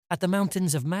At the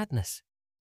Mountains of Madness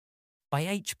by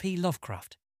H.P.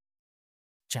 Lovecraft.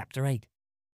 Chapter 8.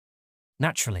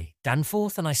 Naturally,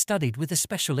 Danforth and I studied with a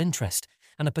special interest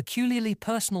and a peculiarly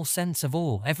personal sense of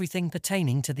awe everything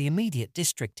pertaining to the immediate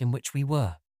district in which we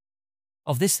were.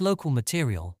 Of this local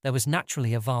material there was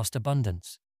naturally a vast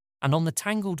abundance, and on the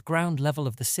tangled ground level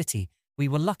of the city we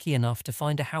were lucky enough to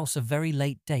find a house of very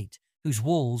late date, whose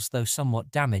walls, though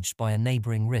somewhat damaged by a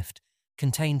neighbouring rift,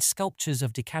 contained sculptures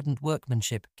of decadent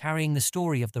workmanship carrying the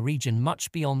story of the region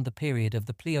much beyond the period of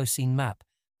the Pliocene map,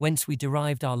 whence we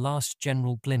derived our last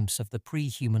general glimpse of the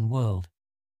pre-human world.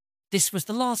 This was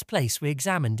the last place we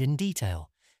examined in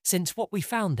detail, since what we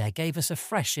found there gave us a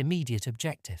fresh immediate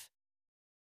objective.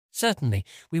 Certainly,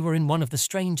 we were in one of the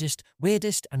strangest,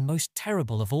 weirdest, and most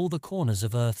terrible of all the corners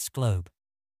of Earth's globe.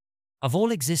 Of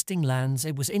all existing lands,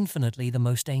 it was infinitely the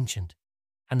most ancient,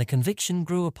 and the conviction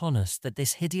grew upon us that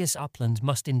this hideous upland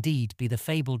must indeed be the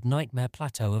fabled nightmare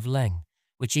plateau of Leng,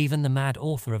 which even the mad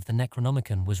author of the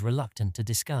Necronomicon was reluctant to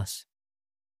discuss.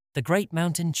 The great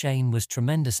mountain chain was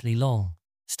tremendously long,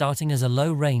 starting as a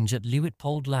low range at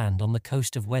Luitpold Land on the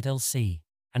coast of Weddell Sea,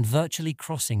 and virtually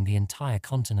crossing the entire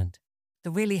continent.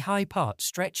 The really high part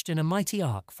stretched in a mighty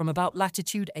arc from about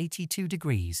latitude 82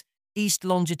 degrees, east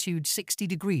longitude 60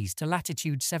 degrees to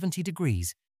latitude 70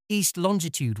 degrees, east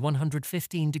longitude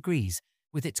 115 degrees,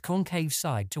 with its concave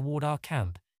side toward our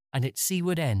camp, and its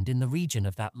seaward end in the region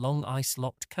of that long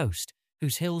ice-locked coast,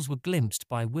 whose hills were glimpsed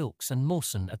by Wilkes and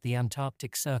Mawson at the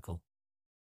Antarctic Circle.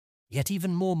 Yet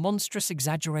even more monstrous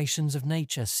exaggerations of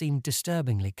nature seemed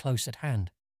disturbingly close at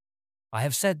hand. I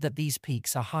have said that these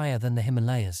peaks are higher than the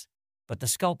Himalayas, but the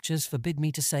sculptures forbid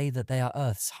me to say that they are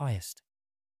Earth's highest.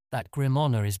 That grim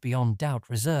honour is beyond doubt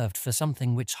reserved for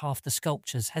something which half the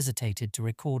sculptures hesitated to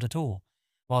record at all,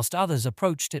 whilst others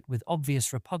approached it with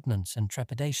obvious repugnance and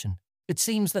trepidation. It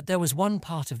seems that there was one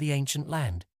part of the ancient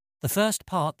land, the first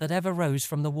part that ever rose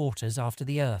from the waters after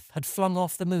the earth had flung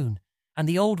off the moon, and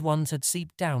the old ones had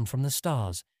seeped down from the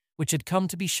stars, which had come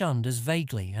to be shunned as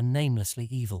vaguely and namelessly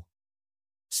evil.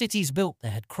 Cities built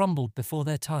there had crumbled before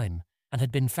their time, and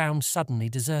had been found suddenly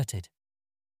deserted.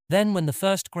 Then, when the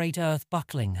first great earth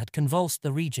buckling had convulsed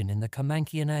the region in the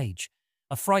Comanchean age,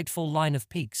 a frightful line of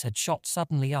peaks had shot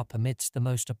suddenly up amidst the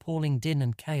most appalling din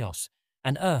and chaos,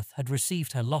 and earth had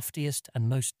received her loftiest and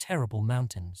most terrible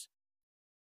mountains.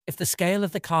 If the scale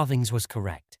of the carvings was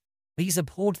correct, these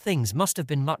abhorred things must have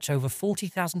been much over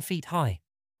 40,000 feet high,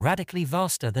 radically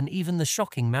vaster than even the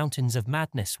shocking mountains of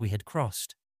madness we had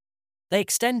crossed. They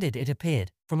extended, it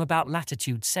appeared, from about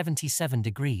latitude 77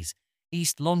 degrees,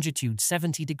 east longitude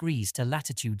 70 degrees to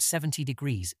latitude 70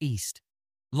 degrees east,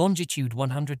 longitude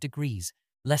 100 degrees,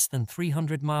 less than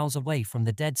 300 miles away from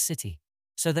the dead city,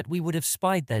 so that we would have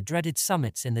spied their dreaded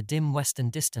summits in the dim western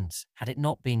distance had it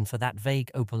not been for that vague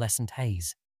opalescent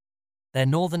haze. Their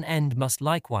northern end must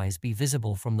likewise be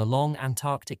visible from the long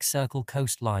Antarctic Circle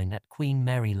coastline at Queen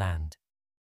Mary Land.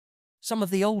 Some of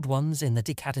the old ones in the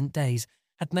decadent days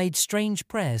had made strange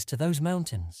prayers to those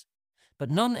mountains, but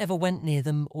none ever went near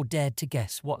them or dared to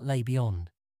guess what lay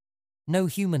beyond. No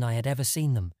human eye had ever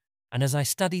seen them, and as I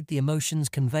studied the emotions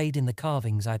conveyed in the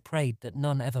carvings, I prayed that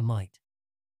none ever might.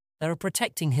 There are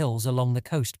protecting hills along the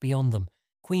coast beyond them,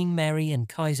 Queen Mary and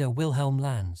Kaiser Wilhelm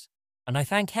lands, and I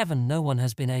thank heaven no one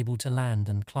has been able to land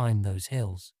and climb those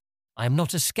hills. I am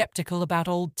not as sceptical about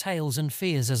old tales and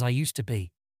fears as I used to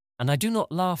be, and I do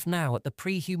not laugh now at the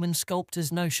pre-human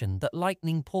sculptor's notion that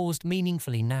lightning paused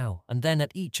meaningfully now and then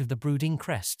at each of the brooding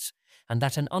crests, and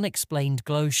that an unexplained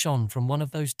glow shone from one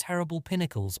of those terrible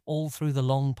pinnacles all through the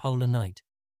long polar night.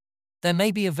 There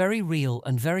may be a very real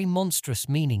and very monstrous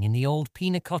meaning in the old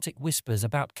Pinacotic whispers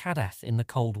about Kadath in the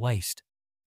cold waste.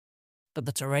 But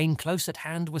the terrain close at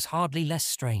hand was hardly less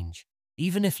strange,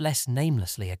 even if less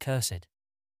namelessly accursed.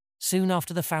 Soon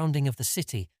after the founding of the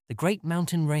city, the great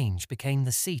mountain range became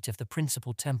the seat of the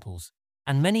principal temples,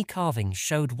 and many carvings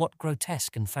showed what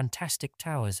grotesque and fantastic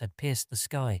towers had pierced the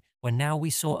sky, where now we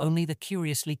saw only the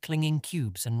curiously clinging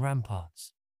cubes and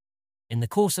ramparts. In the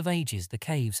course of ages, the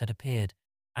caves had appeared,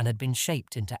 and had been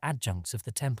shaped into adjuncts of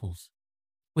the temples.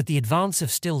 With the advance of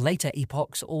still later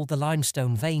epochs, all the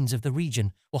limestone veins of the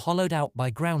region were hollowed out by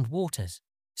ground waters,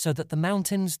 so that the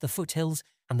mountains, the foothills,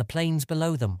 and the plains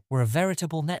below them were a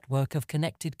veritable network of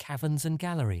connected caverns and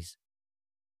galleries.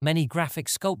 Many graphic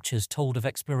sculptures told of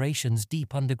explorations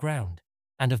deep underground,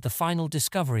 and of the final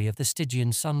discovery of the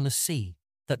Stygian sunless sea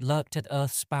that lurked at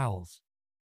Earth's bowels.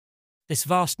 This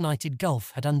vast nighted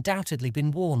gulf had undoubtedly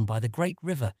been worn by the great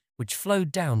river which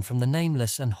flowed down from the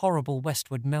nameless and horrible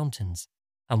westward mountains,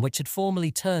 and which had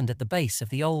formerly turned at the base of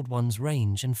the Old Ones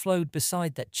Range and flowed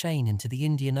beside that chain into the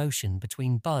Indian Ocean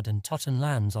between Bud and Totten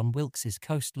lands on Wilkes's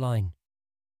coastline.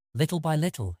 Little by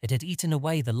little, it had eaten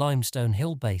away the limestone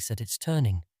hill base at its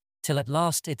turning, till at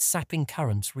last its sapping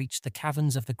currents reached the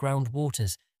caverns of the ground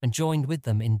waters and joined with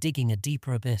them in digging a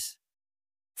deeper abyss.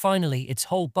 Finally, its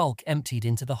whole bulk emptied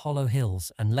into the hollow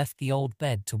hills and left the old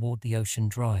bed toward the ocean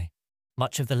dry.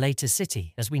 Much of the later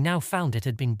city, as we now found it,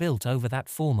 had been built over that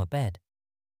former bed.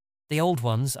 The old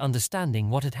ones, understanding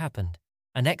what had happened,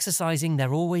 and exercising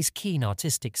their always keen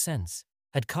artistic sense,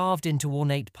 had carved into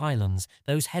ornate pylons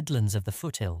those headlands of the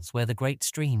foothills where the great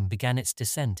stream began its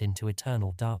descent into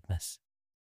eternal darkness.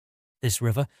 This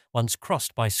river, once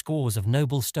crossed by scores of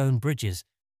noble stone bridges,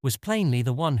 was plainly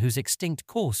the one whose extinct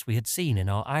course we had seen in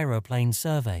our aeroplane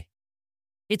survey.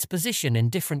 Its position in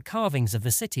different carvings of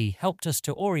the city helped us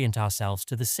to orient ourselves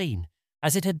to the scene,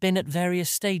 as it had been at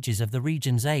various stages of the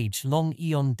region's age-long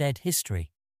eon-dead history,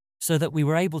 so that we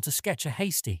were able to sketch a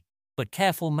hasty but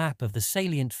careful map of the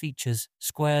salient features,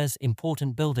 squares,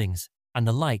 important buildings, and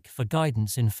the like for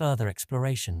guidance in further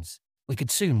explorations. We could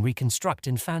soon reconstruct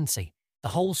in fancy the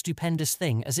whole stupendous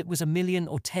thing as it was 1,000,000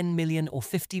 or 10,000,000 or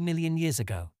 50,000,000 years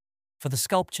ago, for the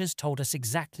sculptures told us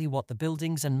exactly what the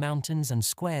buildings and mountains and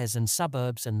squares and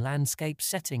suburbs and landscape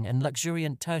setting and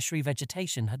luxuriant tertiary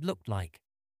vegetation had looked like.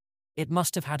 It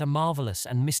must have had a marvelous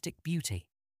and mystic beauty,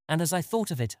 and as I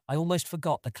thought of it, I almost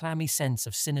forgot the clammy sense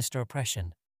of sinister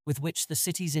oppression with which the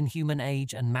city's inhuman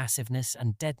age and massiveness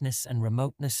and deadness and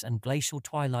remoteness and glacial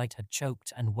twilight had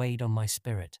choked and weighed on my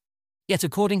spirit. Yet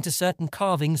according to certain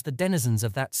carvings, the denizens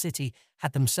of that city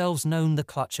had themselves known the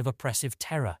clutch of oppressive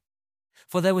terror.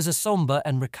 For there was a sombre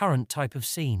and recurrent type of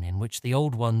scene in which the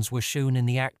old ones were shewn in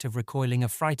the act of recoiling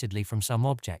affrightedly from some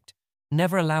object,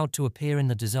 never allowed to appear in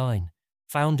the design,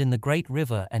 found in the great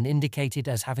river and indicated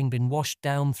as having been washed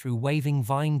down through waving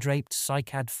vine-draped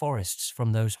cycad forests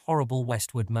from those horrible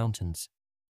westward mountains.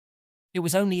 It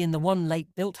was only in the one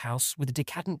late-built house with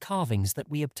decadent carvings that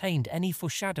we obtained any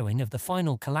foreshadowing of the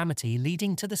final calamity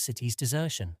leading to the city's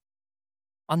desertion.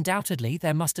 Undoubtedly,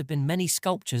 there must have been many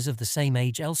sculptures of the same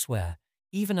age elsewhere,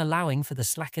 even allowing for the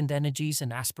slackened energies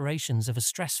and aspirations of a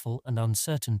stressful and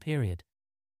uncertain period.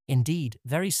 Indeed,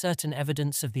 very certain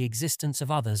evidence of the existence of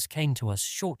others came to us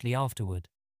shortly afterward.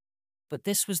 But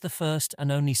this was the first and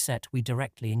only set we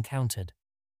directly encountered.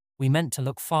 We meant to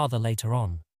look farther later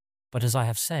on, but as I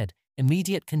have said,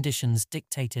 immediate conditions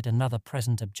dictated another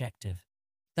present objective.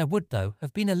 There would, though,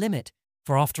 have been a limit,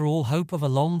 for after all hope of a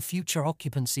long future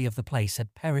occupancy of the place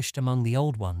had perished among the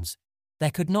old ones,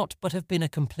 there could not but have been a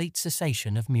complete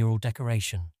cessation of mural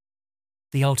decoration.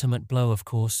 The ultimate blow, of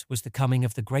course, was the coming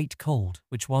of the great cold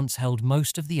which once held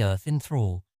most of the earth in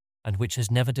thrall, and which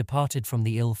has never departed from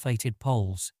the ill-fated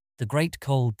poles, the great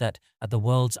cold that, at the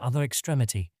world's other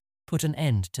extremity, put an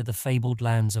end to the fabled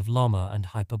lands of Loma and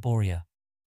Hyperborea.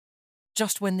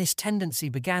 Just when this tendency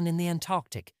began in the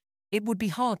Antarctic, it would be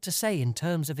hard to say in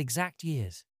terms of exact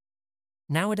years.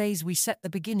 Nowadays we set the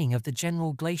beginning of the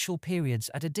general glacial periods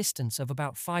at a distance of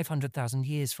about 500,000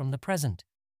 years from the present,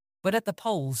 but at the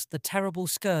poles the terrible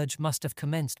scourge must have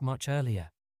commenced much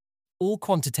earlier. All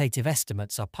quantitative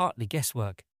estimates are partly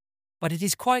guesswork, but it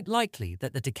is quite likely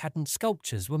that the decadent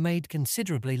sculptures were made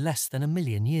considerably less than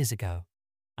 1,000,000 years ago,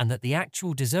 and that the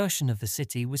actual desertion of the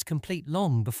city was complete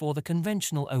long before the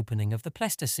conventional opening of the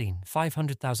Pleistocene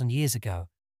 500,000 years ago,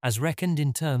 as reckoned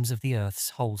in terms of the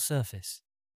Earth's whole surface.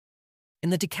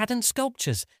 In the decadent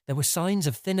sculptures there were signs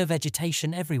of thinner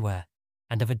vegetation everywhere,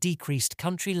 and of a decreased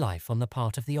country life on the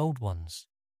part of the old ones.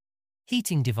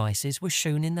 Heating devices were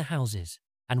shown in the houses,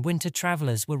 and winter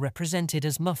travellers were represented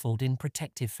as muffled in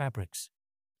protective fabrics.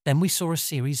 Then we saw a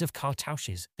series of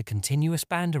cartouches, the continuous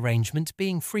band arrangement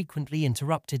being frequently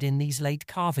interrupted in these late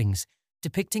carvings,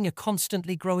 depicting a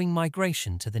constantly growing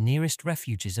migration to the nearest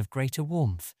refuges of greater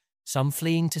warmth, some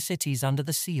fleeing to cities under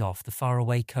the sea off the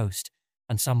faraway coast,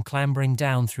 and some clambering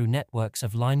down through networks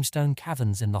of limestone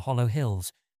caverns in the hollow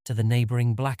hills to the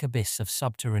neighbouring black abyss of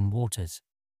subterranean waters.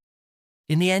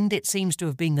 In the end, it seems to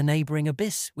have been the neighbouring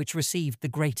abyss which received the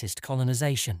greatest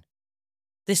colonisation.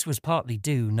 This was partly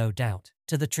due, no doubt,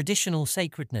 to the traditional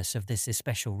sacredness of this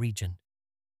especial region,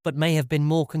 but may have been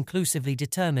more conclusively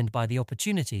determined by the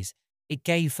opportunities it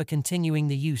gave for continuing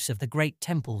the use of the great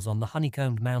temples on the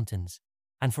honeycombed mountains,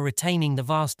 and for retaining the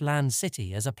vast land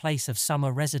city as a place of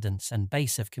summer residence and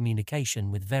base of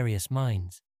communication with various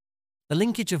minds. The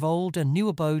linkage of old and new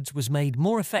abodes was made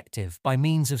more effective by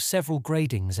means of several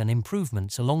gradings and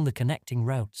improvements along the connecting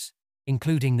routes,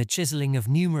 including the chiselling of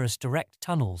numerous direct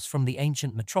tunnels from the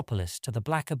ancient metropolis to the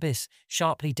black abyss,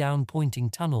 sharply down-pointing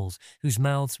tunnels whose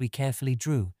mouths we carefully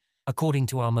drew, according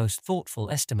to our most thoughtful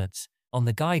estimates on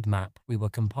the guide map we were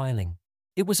compiling.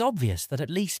 It was obvious that at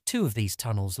least 2 of these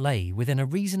tunnels lay within a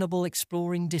reasonable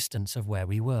exploring distance of where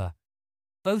we were,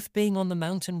 both being on the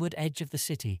mountainward edge of the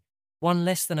city, one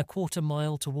less than a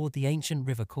quarter-mile toward the ancient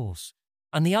river course,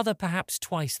 and the other perhaps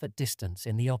twice that distance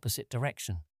in the opposite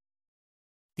direction.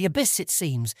 The abyss, it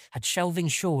seems, had shelving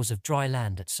shores of dry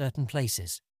land at certain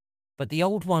places, but the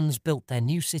old ones built their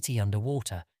new city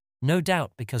underwater, no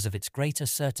doubt because of its greater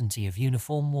certainty of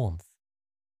uniform warmth.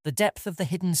 The depth of the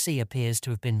hidden sea appears to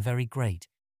have been very great,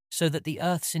 so that the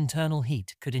Earth's internal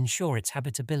heat could ensure its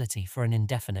habitability for an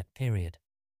indefinite period.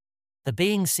 The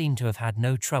beings seem to have had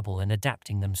no trouble in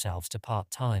adapting themselves to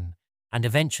part-time, and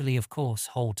eventually, of course,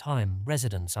 whole-time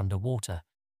residence underwater,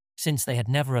 since they had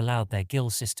never allowed their gill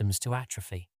systems to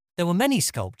atrophy. There were many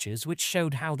sculptures which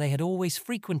showed how they had always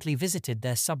frequently visited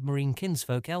their submarine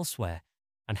kinsfolk elsewhere,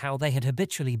 and how they had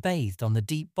habitually bathed on the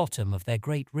deep bottom of their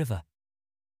great river.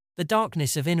 The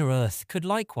darkness of inner Earth could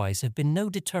likewise have been no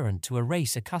deterrent to a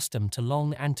race accustomed to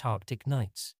long Antarctic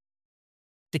nights.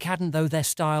 Decadent though their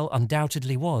style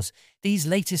undoubtedly was, these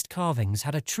latest carvings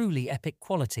had a truly epic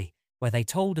quality, where they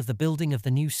told of the building of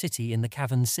the new city in the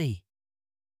cavern sea.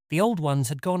 The old ones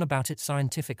had gone about it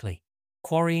scientifically,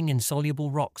 quarrying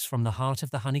insoluble rocks from the heart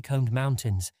of the honeycombed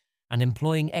mountains and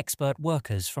employing expert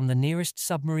workers from the nearest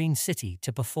submarine city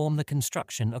to perform the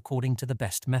construction according to the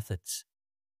best methods.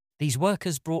 These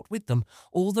workers brought with them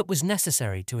all that was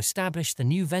necessary to establish the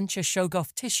new venture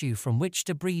Shoggoth tissue from which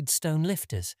to breed stone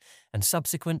lifters and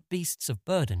subsequent beasts of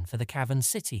burden for the cavern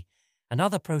city, and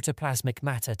other protoplasmic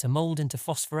matter to mold into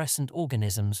phosphorescent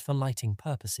organisms for lighting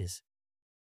purposes.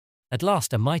 At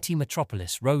last a mighty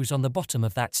metropolis rose on the bottom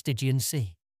of that Stygian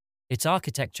sea, its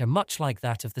architecture much like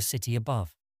that of the city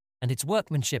above, and its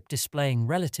workmanship displaying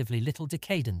relatively little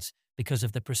decadence because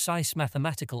of the precise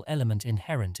mathematical element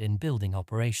inherent in building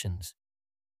operations.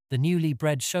 The newly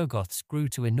bred Shoggoths grew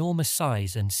to enormous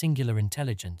size and singular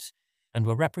intelligence, and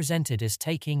were represented as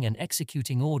taking and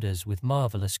executing orders with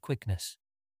marvelous quickness.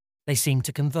 They seemed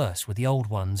to converse with the old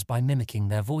ones by mimicking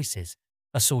their voices,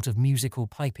 a sort of musical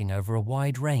piping over a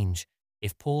wide range,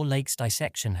 if poor Lake's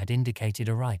dissection had indicated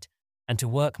aright, and to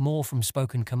work more from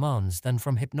spoken commands than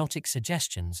from hypnotic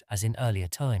suggestions as in earlier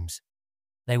times.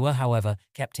 They were, however,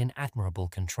 kept in admirable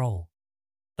control.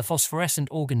 The phosphorescent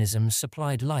organisms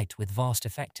supplied light with vast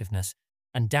effectiveness,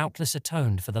 and doubtless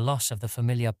atoned for the loss of the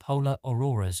familiar polar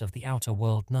auroras of the outer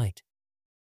world night.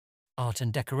 Art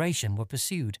and decoration were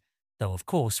pursued, though of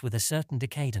course with a certain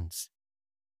decadence.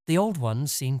 The old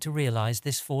ones seemed to realize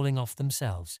this falling off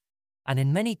themselves, and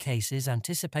in many cases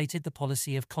anticipated the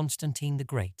policy of Constantine the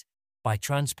Great, by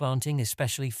transplanting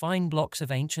especially fine blocks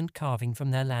of ancient carving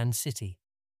from their land city,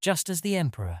 just as the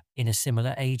emperor, in a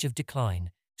similar age of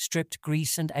decline, stripped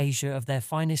Greece and Asia of their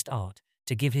finest art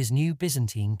to give his new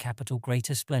Byzantine capital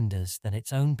greater splendors than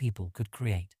its own people could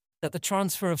create. That the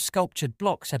transfer of sculptured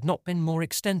blocks had not been more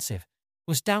extensive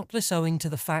was doubtless owing to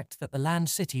the fact that the land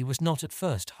city was not at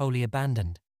first wholly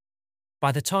abandoned.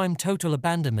 By the time total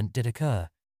abandonment did occur,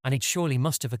 and it surely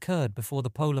must have occurred before the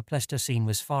polar Pleistocene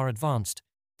was far advanced,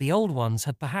 the old ones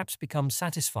had perhaps become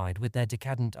satisfied with their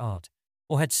decadent art,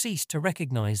 or had ceased to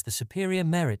recognize the superior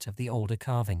merit of the older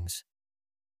carvings.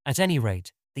 At any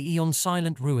rate, the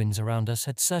eon-silent ruins around us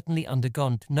had certainly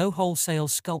undergone no wholesale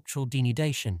sculptural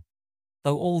denudation,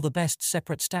 though all the best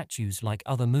separate statues, like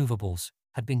other movables,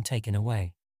 had been taken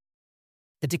away.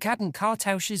 The decadent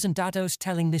cartouches and dados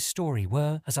telling this story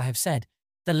were, as I have said,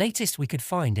 the latest we could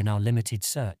find in our limited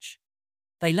search.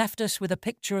 They left us with a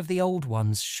picture of the old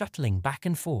ones shuttling back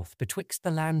and forth betwixt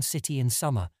the land city in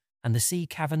summer and the sea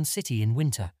cavern city in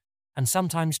winter, and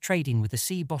sometimes trading with the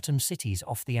sea-bottom cities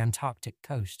off the Antarctic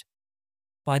coast.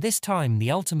 By this time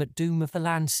the ultimate doom of the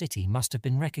land city must have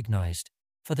been recognized,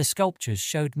 for the sculptures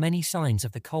showed many signs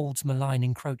of the cold's malign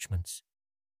encroachments.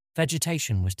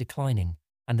 Vegetation was declining,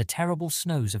 and the terrible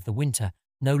snows of the winter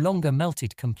no longer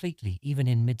melted completely even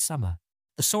in midsummer.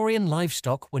 The saurian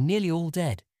livestock were nearly all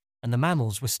dead, and the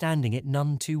mammals were standing it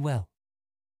none too well.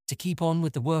 To keep on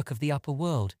with the work of the upper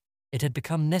world, it had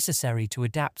become necessary to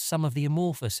adapt some of the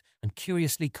amorphous and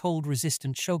curiously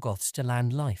cold-resistant Shoggoths to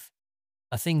land life,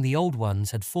 a thing the old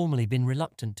ones had formerly been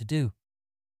reluctant to do.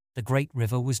 The great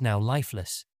river was now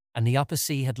lifeless, and the upper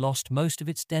sea had lost most of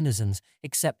its denizens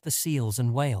except the seals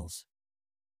and whales.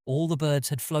 All the birds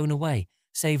had flown away,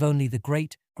 save only the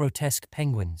great, grotesque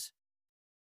penguins.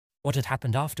 What had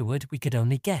happened afterward we could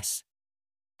only guess.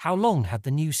 How long had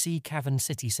the new sea cavern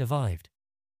city survived?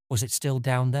 Was it still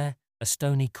down there, a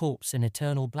stony corpse in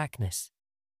eternal blackness?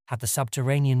 Had the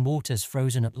subterranean waters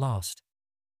frozen at last?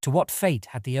 To what fate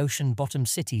had the ocean-bottom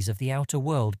cities of the outer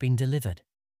world been delivered?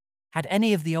 Had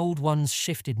any of the old ones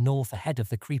shifted north ahead of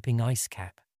the creeping ice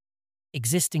cap?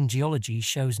 Existing geology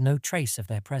shows no trace of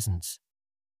their presence.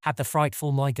 Had the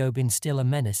frightful Mygo been still a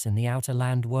menace in the outer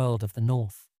land world of the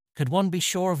north? Could one be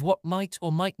sure of what might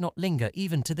or might not linger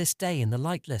even to this day in the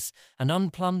lightless and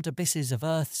unplumbed abysses of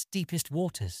Earth's deepest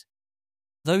waters?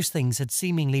 Those things had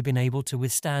seemingly been able to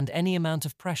withstand any amount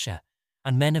of pressure,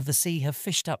 and men of the sea have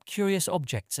fished up curious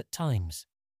objects at times.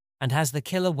 And has the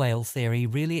killer whale theory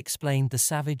really explained the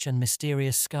savage and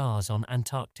mysterious scars on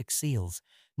Antarctic seals,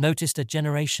 noticed a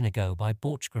generation ago by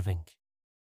Borchgrevink?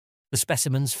 The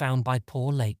specimens found by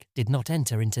Poor Lake did not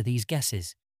enter into these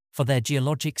guesses, for their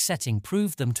geologic setting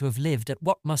proved them to have lived at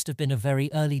what must have been a very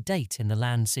early date in the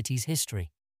land city's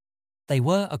history. They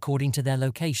were, according to their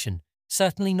location,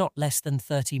 certainly not less than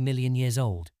 30 million years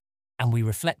old, and we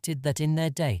reflected that in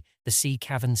their day the sea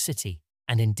cavern city,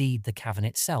 and indeed the cavern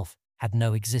itself, had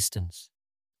no existence.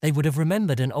 They would have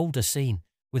remembered an older scene,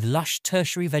 with lush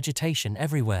tertiary vegetation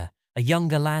everywhere, a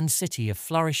younger land city of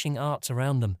flourishing arts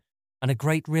around them, and a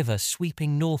great river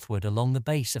sweeping northward along the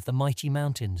base of the mighty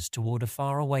mountains toward a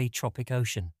faraway tropic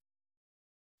ocean.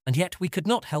 And yet we could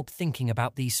not help thinking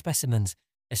about these specimens,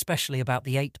 especially about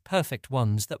the 8 perfect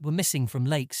ones that were missing from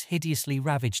Lake's hideously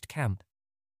ravaged camp.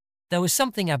 There was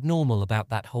something abnormal about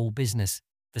that whole business,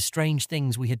 the strange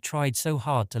things we had tried so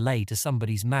hard to lay to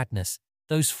somebody's madness,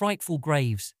 those frightful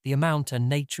graves, the amount and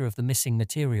nature of the missing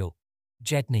material,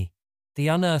 Jedney, the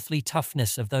unearthly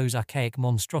toughness of those archaic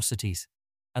monstrosities,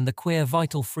 and the queer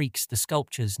vital freaks the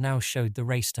sculptures now showed the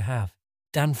race to have.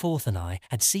 Danforth and I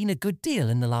had seen a good deal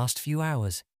in the last few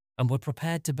hours, and were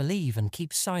prepared to believe and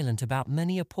keep silent about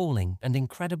many appalling and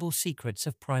incredible secrets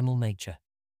of primal nature.